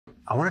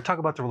I want to talk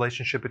about the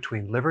relationship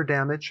between liver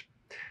damage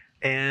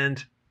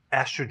and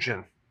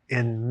estrogen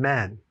in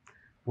men.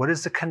 What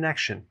is the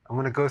connection? I'm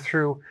going to go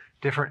through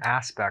different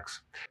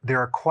aspects. There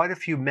are quite a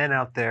few men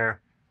out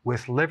there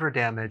with liver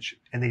damage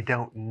and they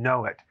don't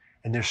know it.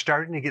 And they're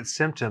starting to get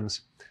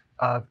symptoms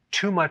of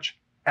too much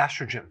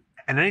estrogen.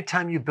 And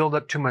anytime you build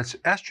up too much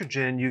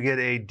estrogen, you get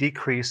a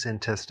decrease in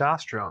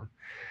testosterone.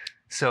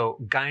 So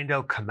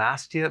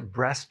gynecomastia,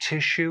 breast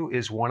tissue,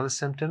 is one of the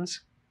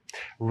symptoms.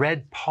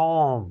 Red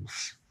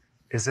palms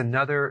is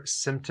another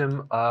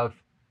symptom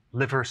of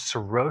liver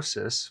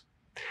cirrhosis.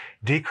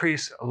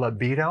 Decreased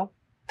libido,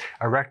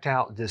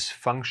 erectile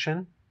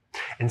dysfunction,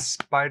 and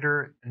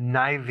spider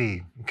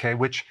nevi, okay,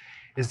 which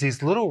is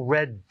these little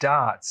red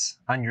dots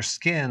on your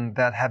skin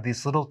that have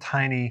these little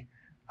tiny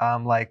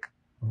like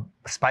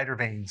spider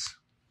veins.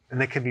 And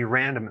they can be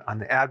random on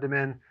the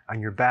abdomen, on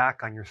your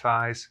back, on your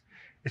thighs.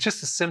 It's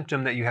just a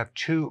symptom that you have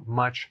too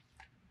much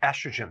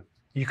estrogen.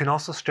 You can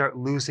also start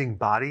losing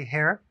body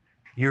hair.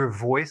 Your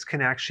voice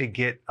can actually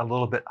get a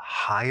little bit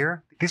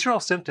higher. These are all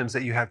symptoms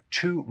that you have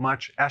too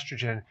much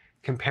estrogen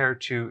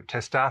compared to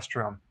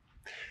testosterone.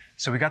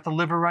 So we got the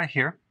liver right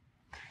here,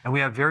 and we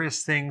have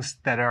various things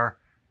that are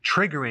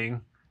triggering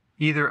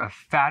either a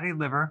fatty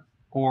liver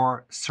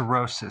or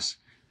cirrhosis.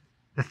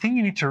 The thing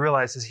you need to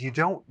realize is you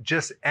don't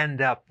just end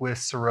up with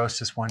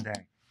cirrhosis one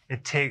day.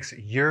 It takes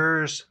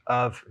years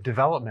of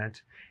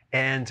development,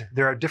 and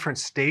there are different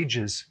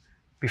stages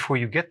before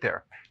you get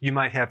there. You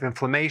might have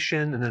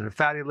inflammation and then a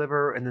fatty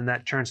liver, and then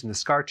that turns into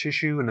scar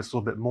tissue, and it's a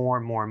little bit more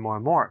and more and more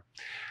and more.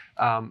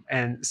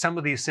 And some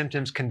of these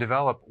symptoms can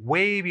develop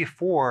way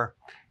before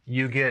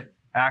you get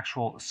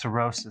actual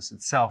cirrhosis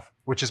itself,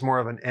 which is more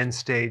of an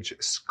end-stage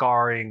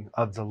scarring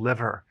of the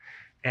liver.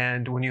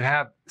 And when you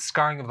have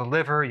scarring of the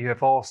liver, you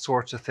have all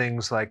sorts of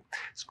things like,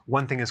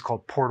 one thing is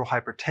called portal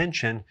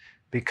hypertension,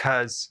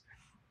 because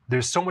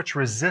there's so much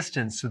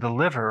resistance to the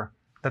liver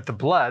that the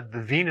blood,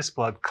 the venous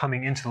blood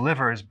coming into the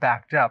liver, is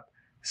backed up.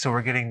 So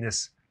we're getting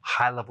this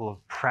high level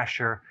of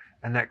pressure,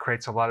 and that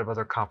creates a lot of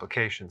other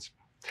complications.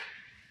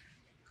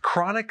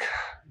 Chronic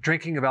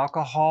drinking of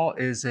alcohol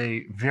is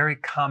a very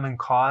common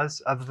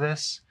cause of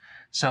this.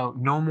 So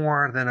no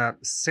more than a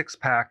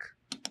 6-pack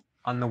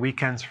on the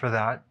weekends for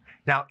that.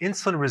 Now,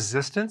 insulin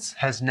resistance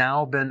has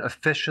now been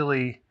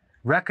officially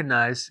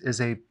recognized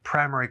as a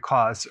primary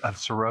cause of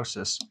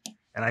cirrhosis.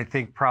 And I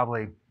think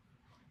probably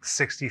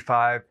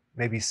 65,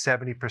 maybe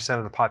 70%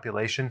 of the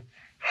population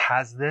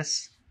has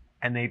this,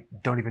 and they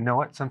don't even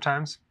know it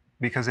sometimes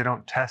because they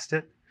don't test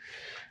it.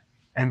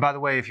 And by the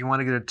way, if you want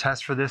to get a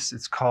test for this,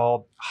 it's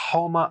called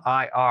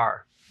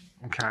HOMA-IR,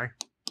 okay?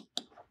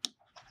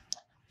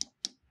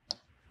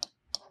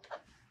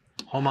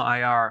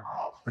 HOMA-IR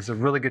is a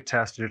really good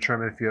test to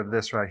determine if you have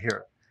this right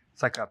here.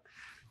 It's like a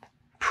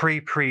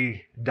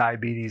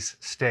pre-diabetes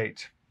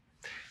state.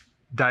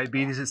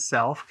 Diabetes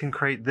itself can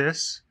create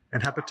this,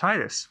 and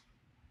hepatitis.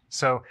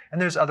 So,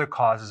 and there's other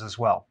causes as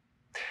well.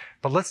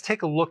 But let's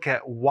take a look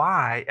at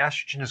why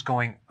estrogen is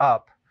going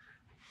up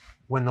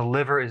when the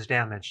liver is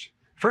damaged.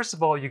 First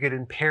of all, you get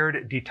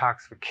impaired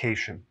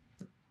detoxification.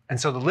 And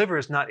so the liver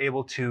is not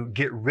able to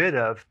get rid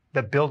of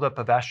the buildup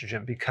of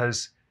estrogen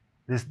because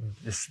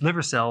this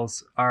liver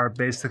cells are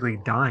basically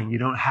dying. You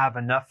don't have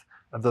enough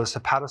of those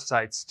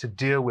hepatocytes to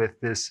deal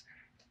with this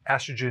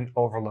estrogen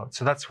overload.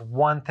 So that's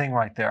one thing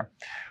right there.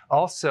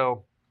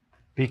 Also,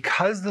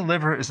 because the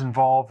liver is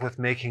involved with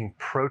making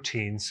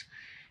proteins,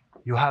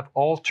 you have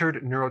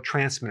altered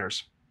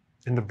neurotransmitters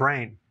in the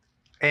brain.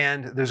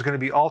 And there's going to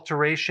be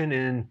alteration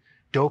in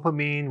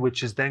dopamine,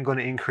 which is then going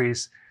to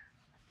increase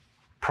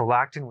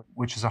prolactin,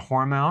 which is a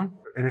hormone.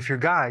 And if you're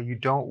a guy, you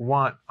don't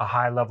want a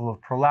high level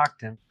of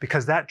prolactin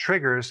because that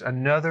triggers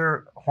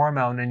another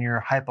hormone in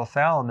your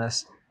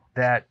hypothalamus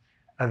that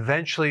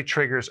eventually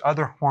triggers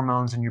other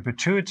hormones in your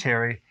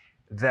pituitary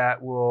that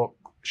will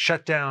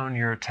shut down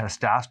your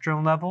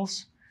testosterone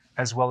levels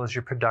as well as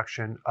your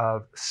production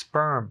of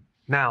sperm.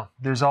 Now,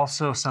 there's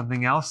also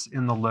something else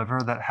in the liver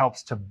that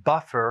helps to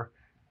buffer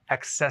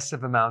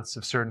excessive amounts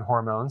of certain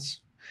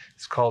hormones.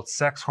 It's called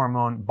sex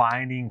hormone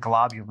binding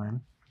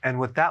globulin. And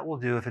what that will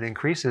do if it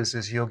increases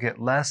is you'll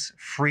get less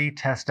free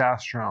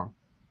testosterone,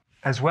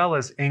 as well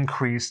as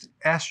increased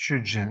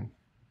estrogen.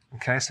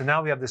 Okay, so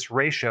now we have this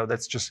ratio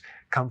that's just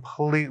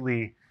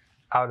completely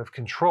out of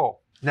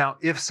control. Now,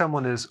 if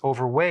someone is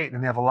overweight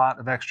and they have a lot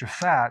of extra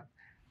fat,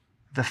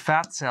 the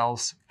fat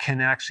cells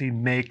can actually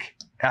make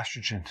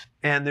estrogen.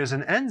 And there's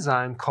an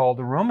enzyme called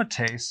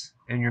aromatase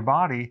in your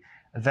body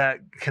that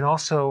can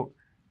also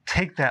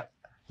take that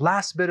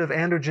last bit of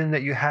androgen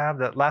that you have,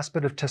 that last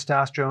bit of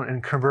testosterone,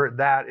 and convert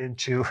that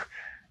into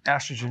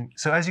estrogen.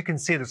 So as you can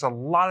see, there's a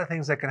lot of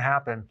things that can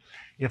happen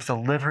if the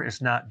liver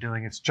is not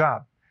doing its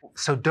job.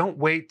 So don't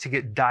wait to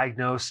get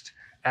diagnosed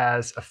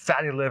as a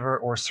fatty liver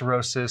or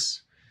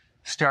cirrhosis.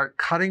 Start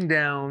cutting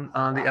down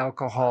on the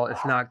alcohol,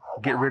 if not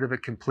get rid of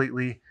it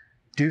completely.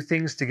 Do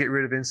things to get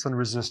rid of insulin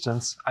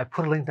resistance. I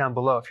put a link down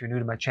below if you're new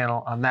to my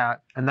channel on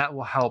that, and that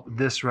will help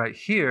this right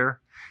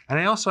here. And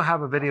I also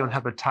have a video on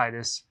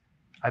hepatitis.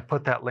 I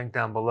put that link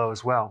down below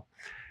as well.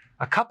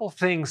 a couple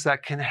things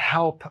that can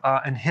help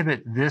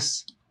inhibit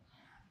this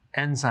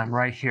enzyme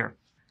right here.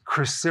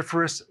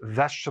 Cruciferous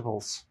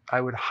vegetables.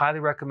 I would highly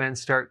recommend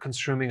start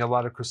consuming a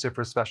lot of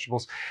cruciferous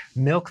vegetables.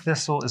 Milk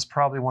thistle is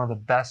probably one of the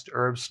best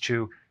herbs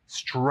to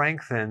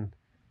strengthen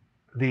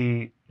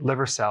the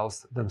liver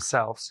cells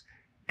themselves.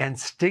 And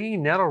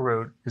stinging nettle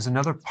root is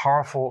another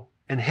powerful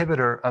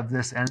inhibitor of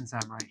this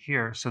enzyme right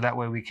here. So that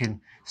way we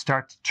can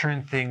start to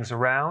turn things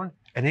around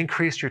and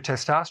increase your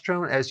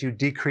testosterone as you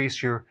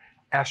decrease your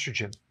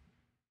estrogen.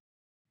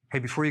 Hey,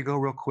 before you go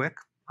real quick,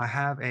 I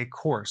have a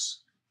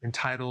course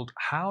entitled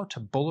How to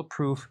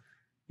Bulletproof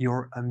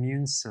Your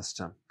Immune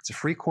System. It's a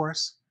free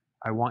course.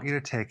 I want you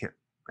to take it.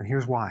 And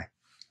here's why.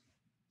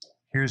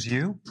 Here's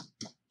you.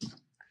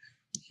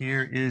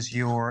 Here is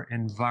your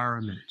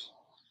environment.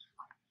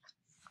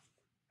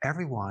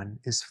 Everyone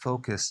is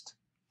focused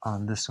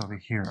on this over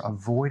here,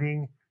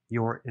 avoiding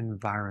your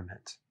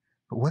environment.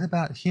 But what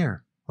about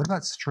here? What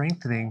about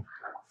strengthening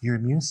your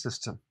immune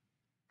system?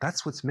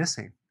 That's what's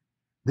missing.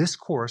 This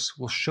course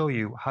will show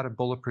you how to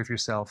bulletproof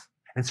yourself.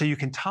 And so you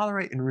can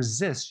tolerate and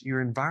resist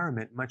your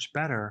environment much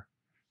better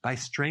by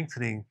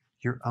strengthening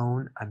your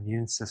own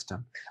immune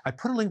system. I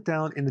put a link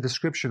down in the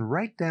description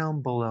right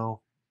down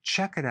below.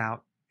 Check it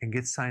out and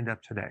get signed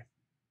up today.